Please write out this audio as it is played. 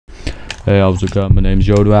Hey, how's it going? My name's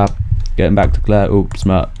Yoda. Getting back to Claire. Oops,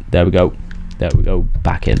 smart. There we go. There we go.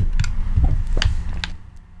 Back in.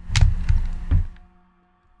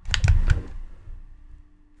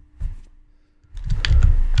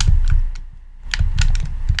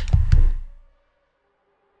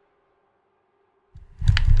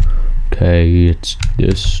 Okay, it's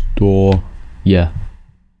this door. Yeah.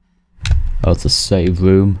 Oh, it's a save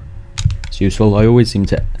room. It's useful. I always seem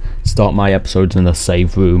to start my episodes in a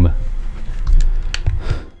save room.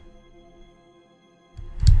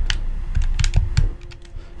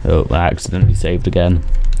 Oh, I accidentally saved again.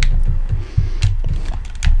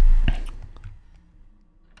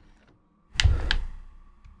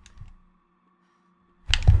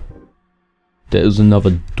 There's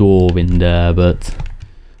another door in there, but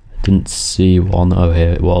I didn't see one. Oh,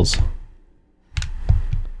 here it was.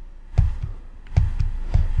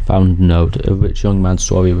 Found note. A rich young man's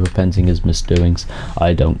story repenting his misdoings.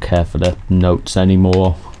 I don't care for the notes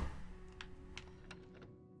anymore.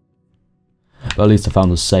 But at least I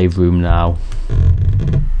found the save room now.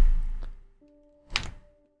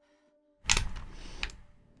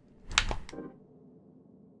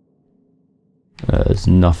 There's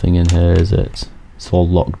nothing in here, is it? It's all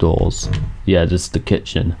locked doors. Yeah, just the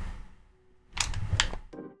kitchen.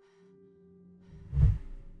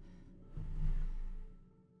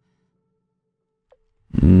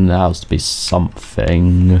 There has to be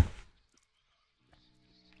something.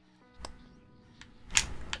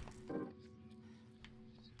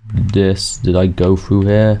 Did I go through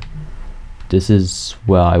here? This is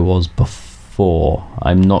where I was before.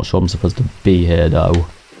 I'm not sure I'm supposed to be here though.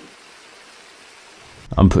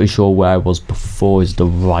 I'm pretty sure where I was before is the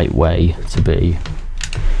right way to be.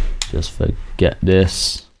 Just forget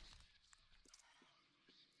this.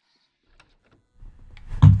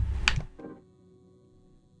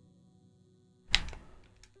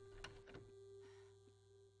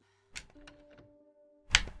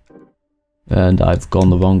 And I've gone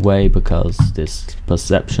the wrong way because this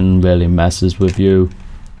perception really messes with you.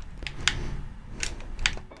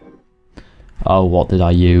 Oh, what did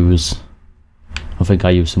I use? I think I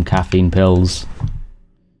used some caffeine pills.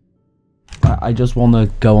 I just want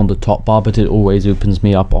to go on the top bar, but it always opens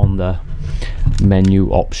me up on the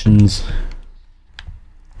menu options.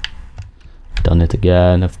 Done it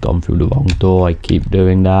again. I've gone through the wrong door. I keep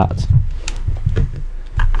doing that.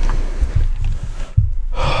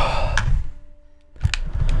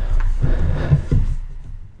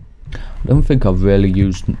 I don't think I've really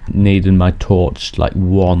needed my torch like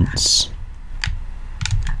once.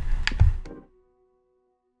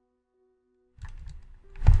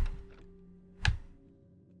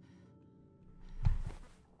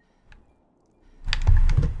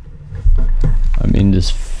 I mean, this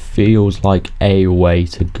feels like a way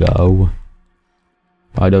to go.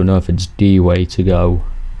 I don't know if it's the way to go.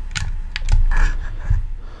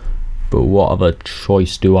 But what other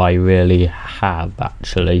choice do I really have,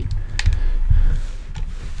 actually?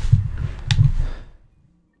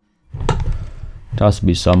 There has to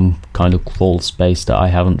be some kind of crawl space that I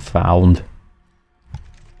haven't found.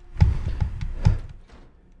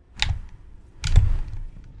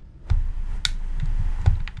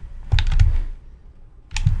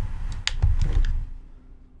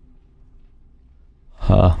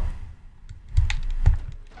 Huh.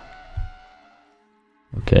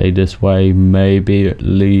 Okay, this way maybe it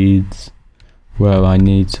leads where I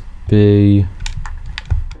need to be.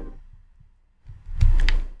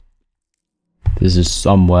 This is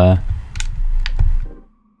somewhere.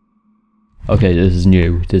 Okay, this is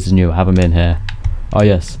new. This is new. I haven't been here. Oh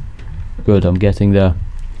yes. Good, I'm getting the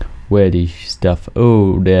weirdy stuff.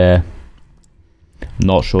 Oh dear.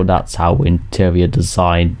 Not sure that's how interior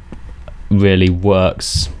design really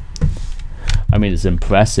works. I mean, it's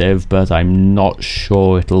impressive, but I'm not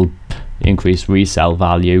sure it'll increase resale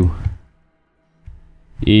value.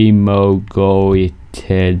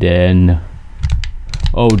 Emogoitiden.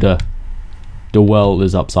 Oh, the world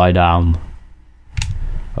is upside down.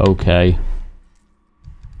 Okay.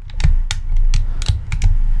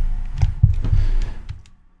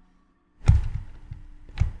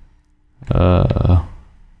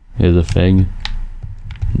 Here's a thing.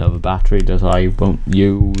 Another battery that I won't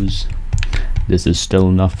use. This is still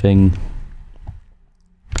nothing.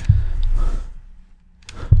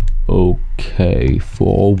 Okay,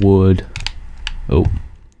 forward. Oh.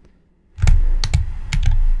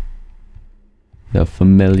 The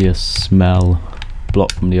familiar smell.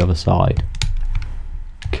 Blocked from the other side.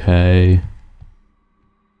 Okay.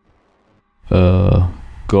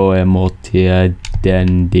 Goemotia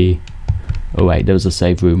Dendi. Oh wait, there was a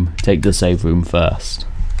save room. Take the save room first.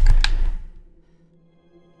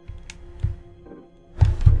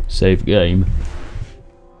 Save game.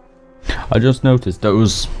 I just noticed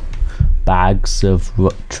those bags of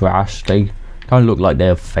trash, they kind of look like they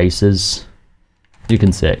have faces. You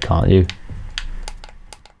can see it, can't you?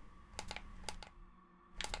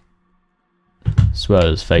 Swear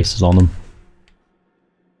there's faces on them.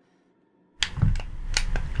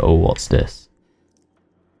 Oh, what's this?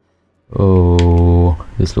 Oh,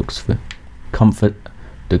 this looks for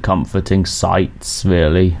the comforting sights,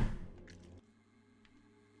 really.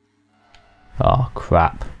 Oh,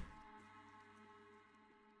 crap.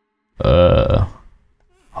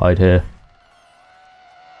 Hide here.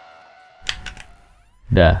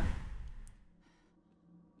 There.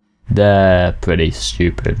 They're pretty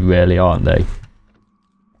stupid, really, aren't they?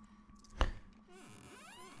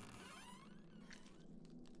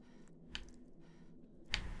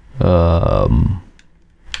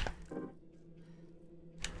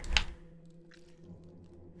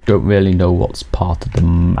 Don't really know what's part of the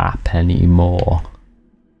map anymore.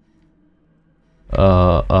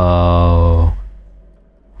 I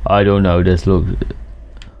don't know, this looks...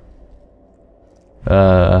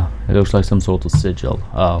 it looks like some sort of sigil.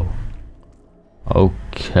 Oh.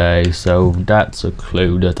 Okay, so that's a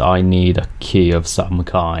clue that I need a key of some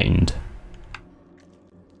kind.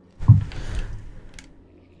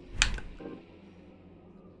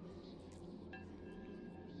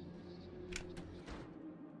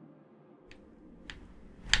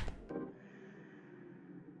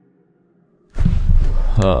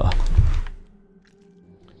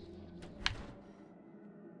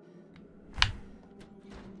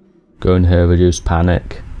 Go in here, reduce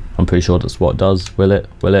panic. I'm pretty sure that's what it does. Will it?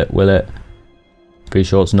 Will it? Will it? Pretty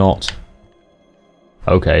sure it's not.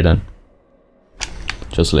 Okay then.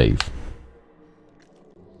 Just leave.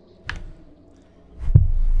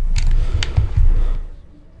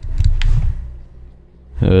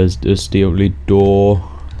 Is this the only door?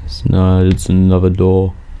 No, it's another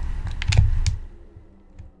door.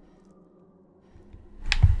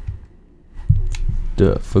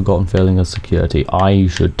 The forgotten failing of security. I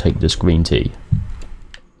should take this green tea.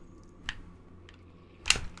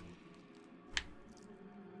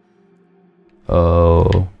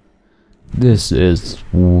 Oh, this is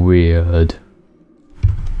weird.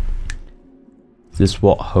 Is this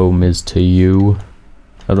what home is to you?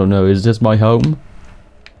 I don't know, is this my home?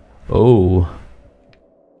 Oh.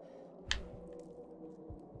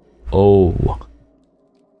 Oh.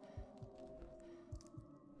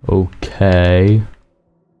 Okay.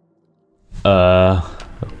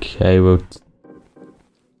 Okay, well...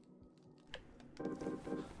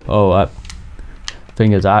 Oh,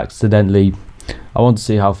 thing is, I want to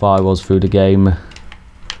see how far I was through the game.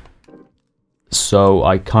 So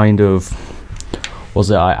I kind of...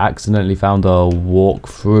 I accidentally found a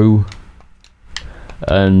walkthrough.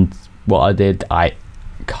 And what I did, I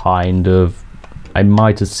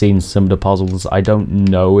might have seen some of the puzzles. I don't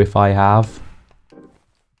know if I have.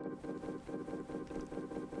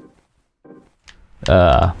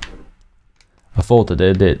 I thought I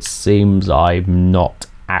did. It seems I'm not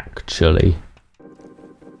actually.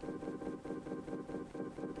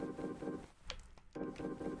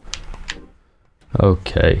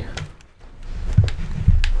 Okay.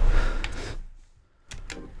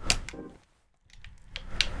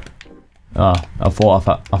 I thought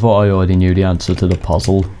I already knew the answer to the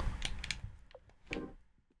puzzle.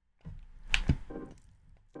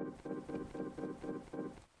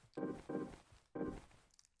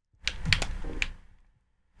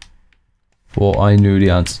 Thought I knew the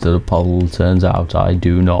answer to the puzzle, turns out I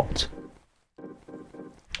do not.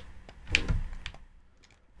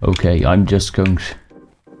 Okay, I'm just going to...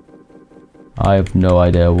 I have no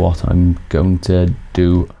idea what I'm going to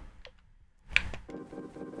do.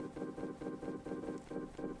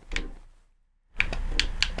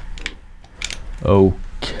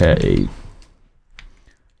 Okay.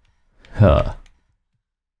 Huh.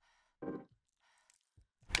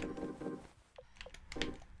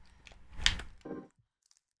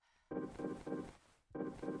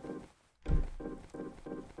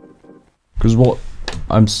 Because what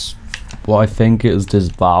I think is these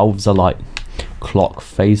valves are like clock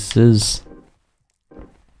faces,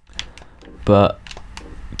 but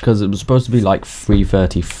because it was supposed to be like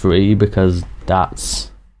 3:33 because that's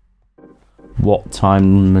what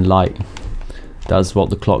time, like that's what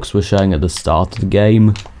the clocks were showing at the start of the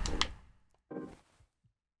game,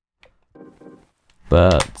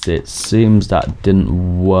 but it seems that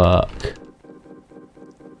didn't work.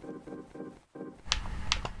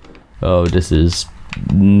 Oh, this is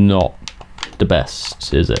not the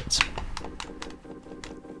best, is it?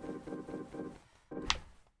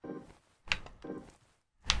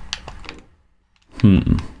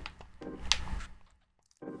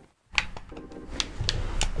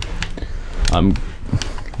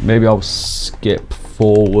 Maybe I'll skip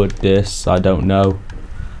forward this, I don't know.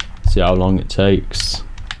 See how long it takes.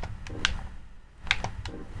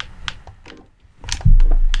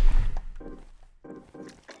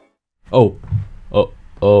 Oh,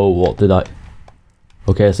 what did I?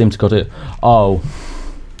 Okay, I seem to got it. Oh,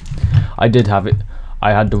 I did have it.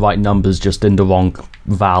 I had the right numbers, just in the wrong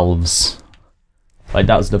valves. Like,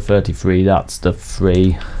 that's the 33, that's the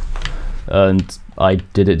 3. And I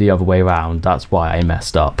did it the other way around, that's why I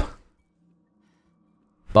messed up.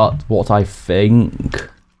 But what I think,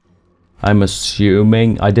 I'm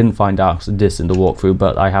assuming, I didn't find out this in the walkthrough,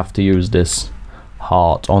 but I have to use this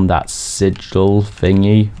heart on that sigil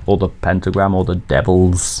thingy, or the pentagram, or the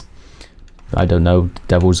devil's, I don't know,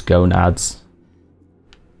 devil's gonads.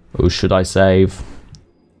 Or should I save?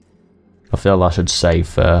 I feel I should save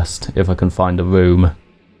first, if I can find a room.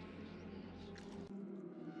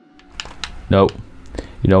 Nope.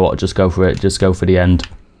 You know what, just go for it, just go for the end.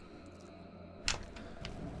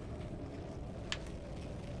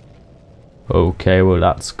 Okay, well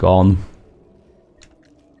that's gone.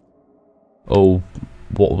 Oh,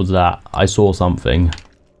 what was that? I saw something.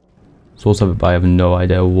 But I have no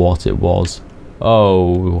idea what it was.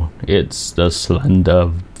 Oh, it's the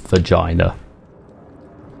slender vagina.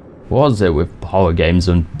 What is it with horror games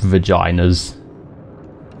and vaginas?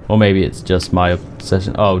 Or maybe it's just my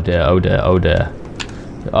obsession. Oh dear, oh dear, oh dear.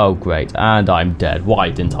 Oh great, and I'm dead. Why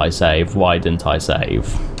didn't I save? Why didn't I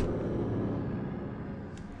save?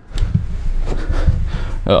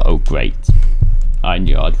 Oh great. I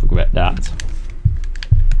knew I'd regret that.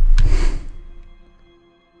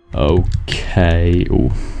 Okay.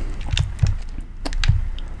 Ooh.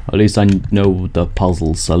 At least I know the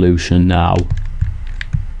puzzle solution now.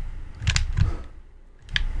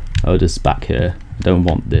 Oh, this is back here. I don't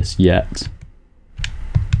want this yet.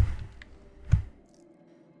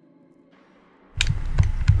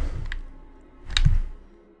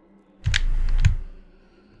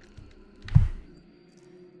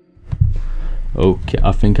 Okay,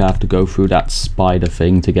 I think I have to go through that spider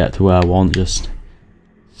thing to get to where I want. Just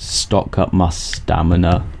stock up my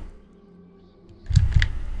stamina.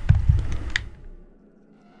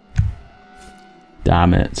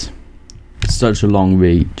 Damn it. It's such a long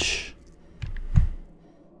reach.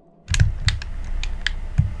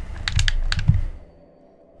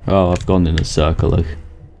 Oh, I've gone in a circle.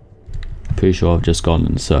 Pretty sure I've just gone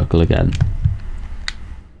in a circle again.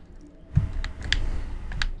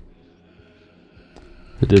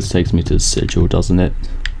 This takes me to the sigil, doesn't it?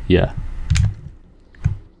 Yeah.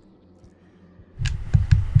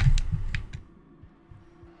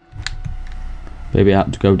 Maybe I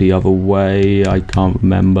had to go the other way, I can't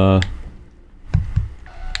remember.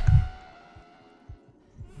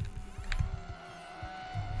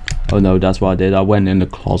 Oh no, that's what I did. I went in the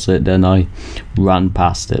closet, then I ran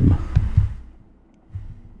past him.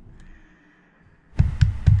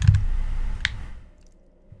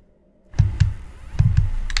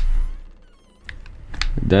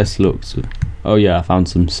 This looks... Oh yeah, I found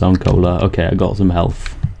some sun cola. Okay, I got some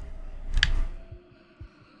health.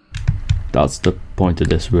 That's the point of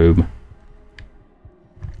this room.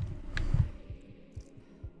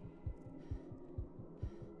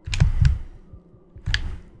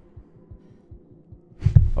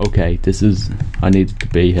 Okay, this is... I needed to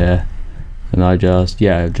be here. And I just...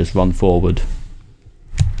 yeah, just run forward.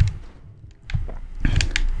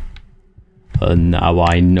 And now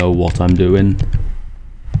I know what I'm doing.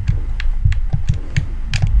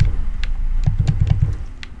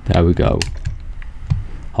 There we go.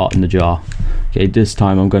 Heart in the jar. Okay, this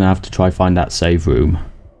time I'm gonna have to try find that save room.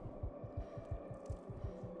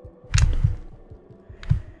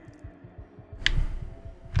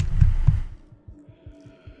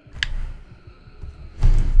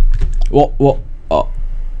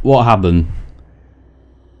 What happened?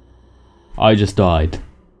 I just died.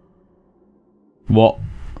 What?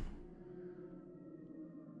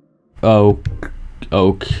 Oh,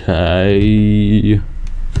 okay.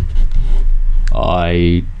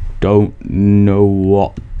 I don't know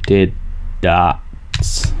what did that.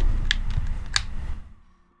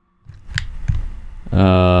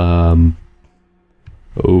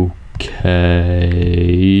 Okay.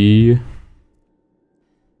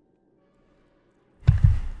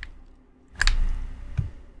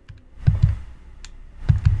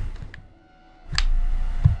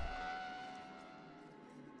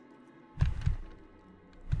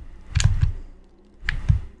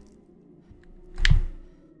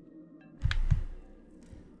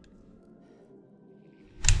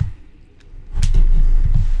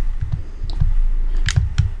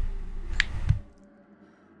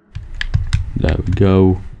 There we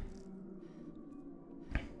go.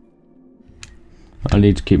 I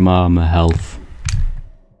need to keep my armor health.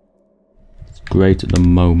 It's great at the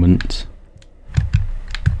moment.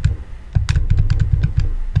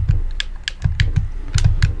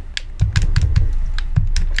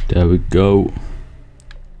 There we go.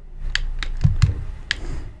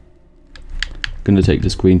 Gonna take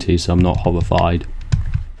this green tea so I'm not horrified.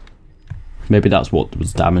 Maybe that's what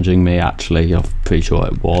was damaging me actually. I'm pretty sure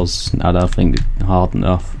it was. I don't think it's hard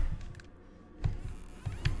enough.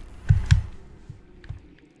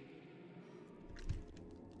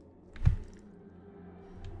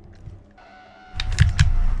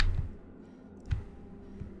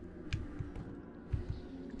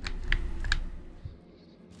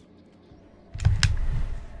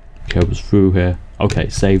 Okay, I was through here. Okay,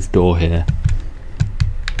 save door here.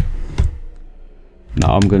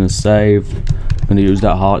 Now I'm gonna save. I'm gonna use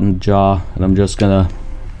that hardened jar, and I'm just gonna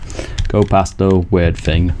go past the weird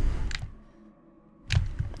thing.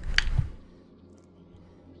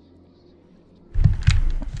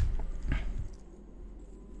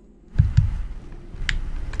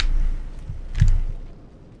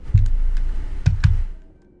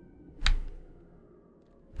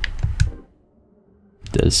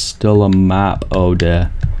 There's still a map. Oh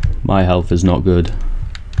dear, my health is not good.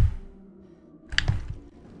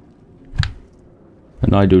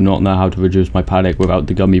 And I do not know how to reduce my panic without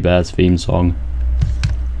the Gummy Bears theme song.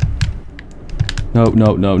 No,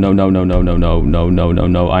 no, no, no, no, no, no, no, no, no, no, no,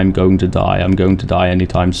 no. I'm going to die. I'm going to die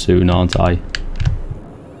anytime soon, aren't I?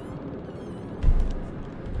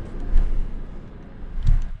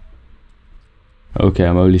 Okay,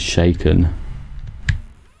 I'm only shaken.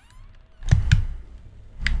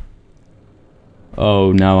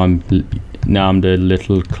 Oh, now I'm the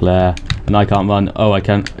little Claire. And I can't run. Oh, I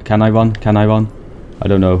can. Can I run? Can I run? I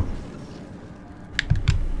don't know.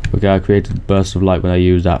 Okay, I created a burst of light when I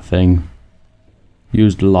used that thing.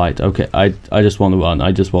 Use the light. Okay, I just want to run.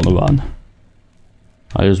 I just want to run.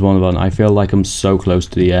 I just want to run. I feel like I'm so close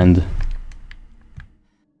to the end.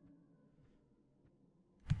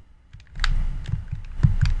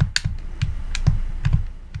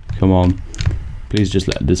 Come on. Please just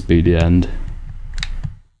let this be the end.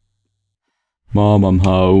 Mom, I'm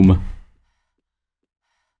home.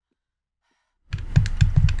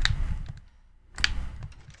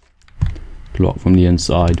 Locked from the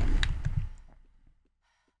inside.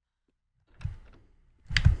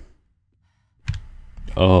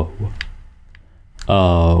 Oh.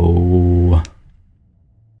 Oh.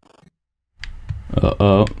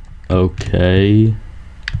 Uh-oh. Okay.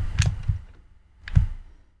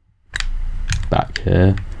 Back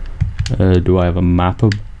here. Do I have a map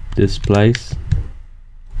of this place?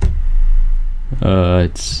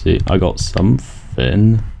 Let's see. I got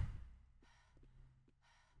something.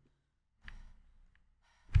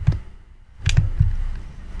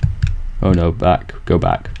 Oh no, back. Go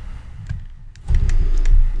back.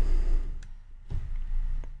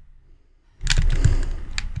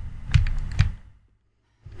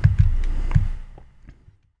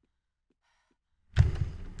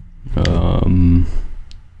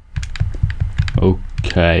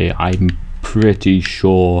 Okay, I'm pretty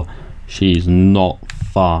sure she's not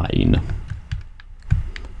fine.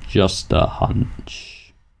 Just a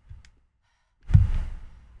hunch.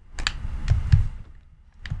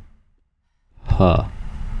 Huh.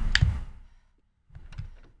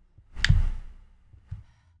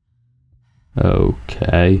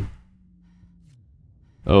 Okay.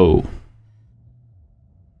 Oh.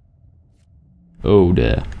 Oh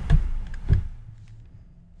dear.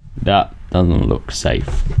 That doesn't look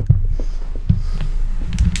safe.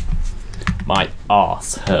 My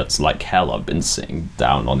arse hurts like hell. I've been sitting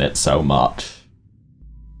down on it so much.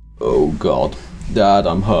 Oh god. Dad,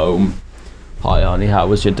 I'm home. Hi Arnie, how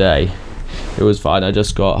was your day? It was fine. I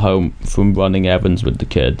just got home from running errands with the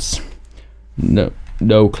kids.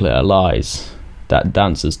 No Claire, lies. That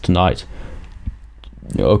dances tonight.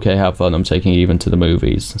 Okay, have fun. I'm taking you even to the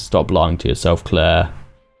movies. Stop lying to yourself, Claire.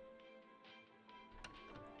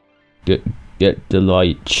 Get the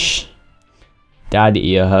light. Shh. Daddy,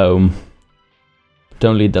 you're home. But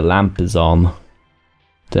only the lamp is on.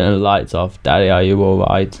 Turn the lights off. Daddy, are you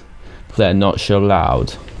alright? Claire, not so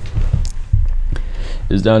loud.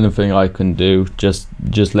 Is there anything I can do? Just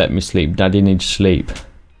let me sleep. Daddy needs sleep.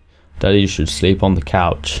 Daddy should sleep on the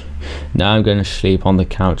couch. Now I'm gonna sleep on the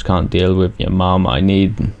couch. Can't deal with your mom. I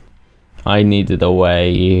need it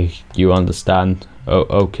away. You understand? Oh,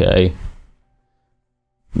 okay.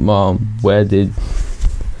 Mom, what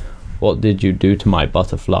did you do to my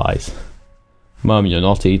butterflies? Mom, you're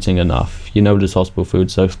not eating enough. You know this hospital food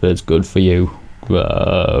so is good for you.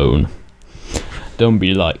 Groan. Don't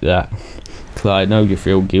be like that. Claire, I know you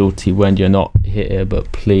feel guilty when you're not here,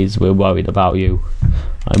 but please, we're worried about you.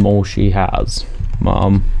 I'm all she has.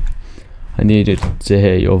 Mom, I needed to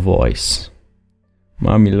hear your voice.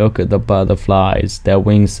 Mommy, look at the butterflies. Their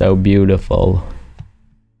wings so beautiful.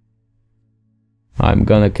 I'm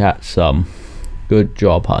gonna catch some. Good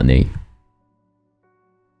job, honey.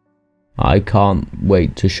 I can't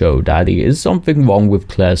wait to show Daddy. Is something wrong with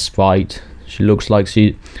Claire's sprite? She looks like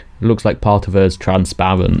part of her is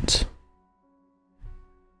transparent.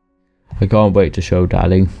 I can't wait to show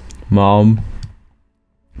Daddy. Mom.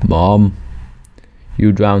 Mom.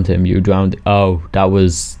 You drowned him. You drowned... Oh, that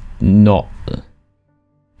was not...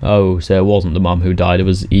 Oh, so it wasn't the mom who died. It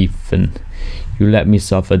was Ethan. You let me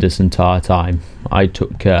suffer this entire time. I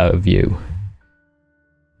took care of you.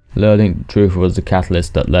 Learning the truth was the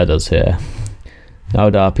catalyst that led us here.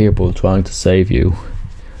 Now there are people trying to save you.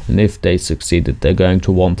 And if they succeeded, they're going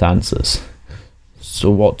to want answers.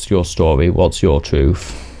 So what's your story? What's your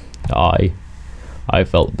truth? I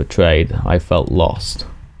felt betrayed. I felt lost.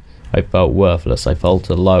 I felt worthless. I felt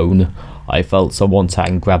alone. I felt someone's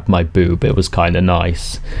hand grab my boob. It was kinda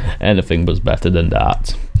nice. Anything was better than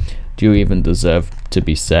that. Do you even deserve to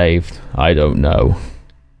be saved? I don't know.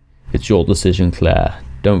 It's your decision, Claire.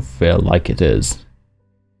 Don't feel like it is.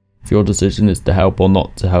 If your decision is to help or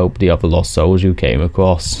not to help the other lost souls you came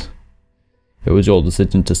across, it was your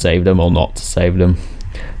decision to save them or not to save them.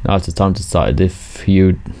 Now it's time to decide if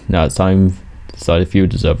you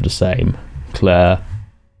deserve the same. Claire.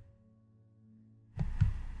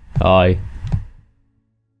 I.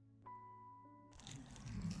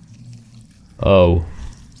 Oh.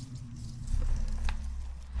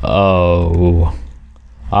 Oh.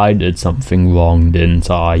 I did something wrong,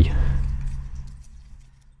 didn't I?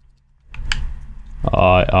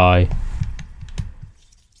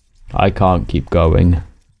 I can't keep going.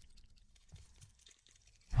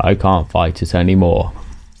 I can't fight it anymore.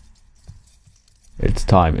 It's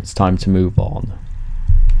time to move on.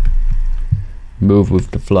 Move with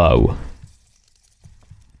the flow.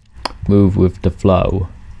 Move with the flow.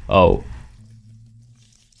 Oh.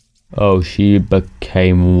 Oh, she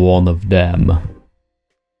became one of them.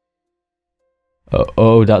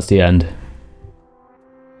 Oh, that's the end.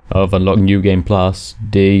 Of unlock new game plus.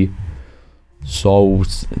 D. Soul,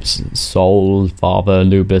 father,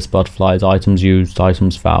 new bliss butterflies, items used,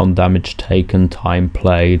 items found, damage taken, time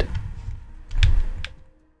played.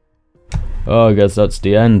 Oh, I guess that's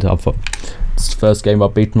the end. It's the first game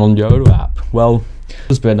I've beaten on Yoda app. Well,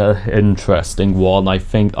 it's been an interesting one. I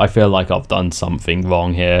feel like I've done something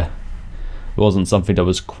wrong here. It wasn't something that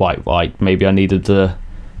was quite right. Maybe I needed to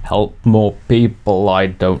help more people. I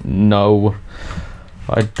don't know.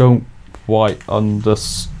 I don't quite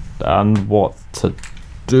understand what to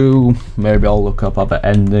do. Maybe I'll look up other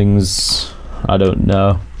endings. I don't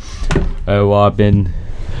know. Oh, I've been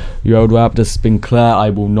Yoda. This has been Claire. I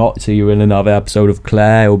will not see you in another episode of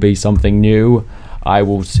Claire. It will be something new. I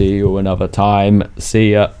will see you another time.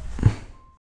 See ya.